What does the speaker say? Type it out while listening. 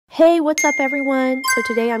Hey, what's up everyone? So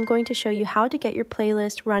today I'm going to show you how to get your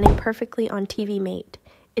playlist running perfectly on TiviMate.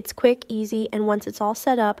 It's quick, easy, and once it's all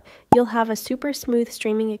set up, you'll have a super smooth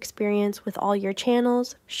streaming experience with all your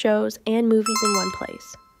channels, shows, and movies in one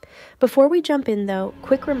place. Before we jump in though,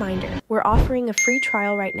 quick reminder, we're offering a free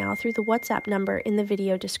trial right now through the WhatsApp number in the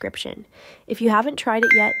video description. If you haven't tried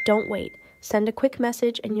it yet, don't wait. Send a quick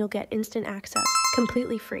message and you'll get instant access,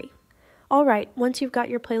 completely free. Alright, once you've got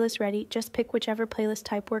your playlist ready, just pick whichever playlist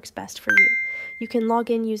type works best for you. You can log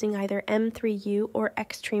in using either M3U or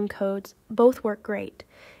Xtreme codes. Both work great.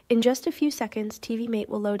 In just a few seconds, TiviMate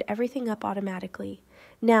will load everything up automatically.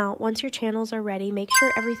 Now, once your channels are ready, make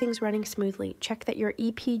sure everything's running smoothly. Check that your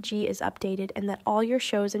EPG is updated and that all your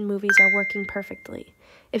shows and movies are working perfectly.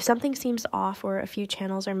 If something seems off or a few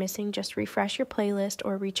channels are missing, just refresh your playlist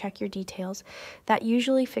or recheck your details. That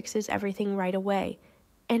usually fixes everything right away.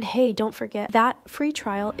 And hey, don't forget, that free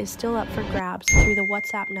trial is still up for grabs through the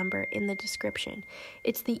WhatsApp number in the description.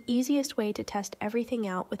 It's the easiest way to test everything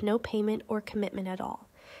out with no payment or commitment at all.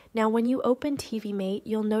 Now, when you open TiviMate,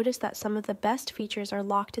 you'll notice that some of the best features are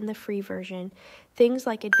locked in the free version. Things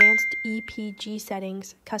like advanced EPG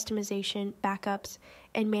settings, customization, backups,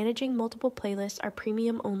 and managing multiple playlists are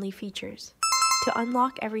premium-only features. To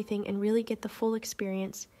unlock everything and really get the full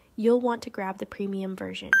experience, you'll want to grab the premium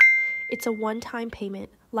version. It's a one-time payment,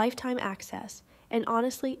 lifetime access, and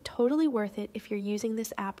honestly, totally worth it if you're using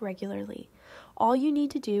this app regularly. All you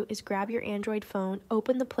need to do is grab your Android phone,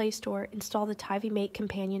 open the Play Store, install the TiviMate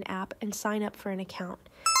companion app, and sign up for an account.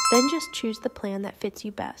 Then just choose the plan that fits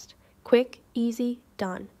you best. Quick, easy,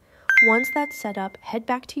 done. Once that's set up, head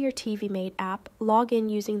back to your TiviMate app, log in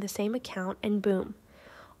using the same account, and boom.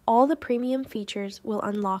 All the premium features will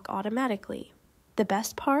unlock automatically. The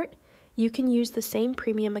best part? You can use the same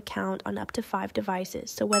premium account on up to 5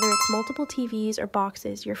 devices, so whether it's multiple TVs or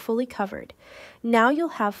boxes, you're fully covered. Now you'll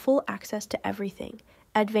have full access to everything.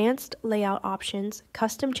 Advanced layout options,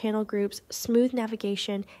 custom channel groups, smooth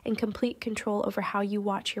navigation, and complete control over how you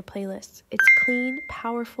watch your playlists. It's clean,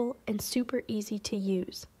 powerful, and super easy to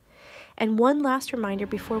use. And one last reminder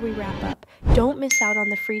before we wrap up, don't miss out on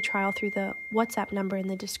the free trial through the WhatsApp number in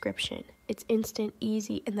the description. It's instant,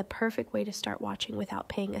 easy, and the perfect way to start watching without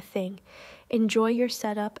paying a thing. Enjoy your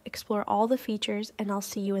setup, explore all the features, and I'll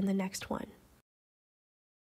see you in the next one.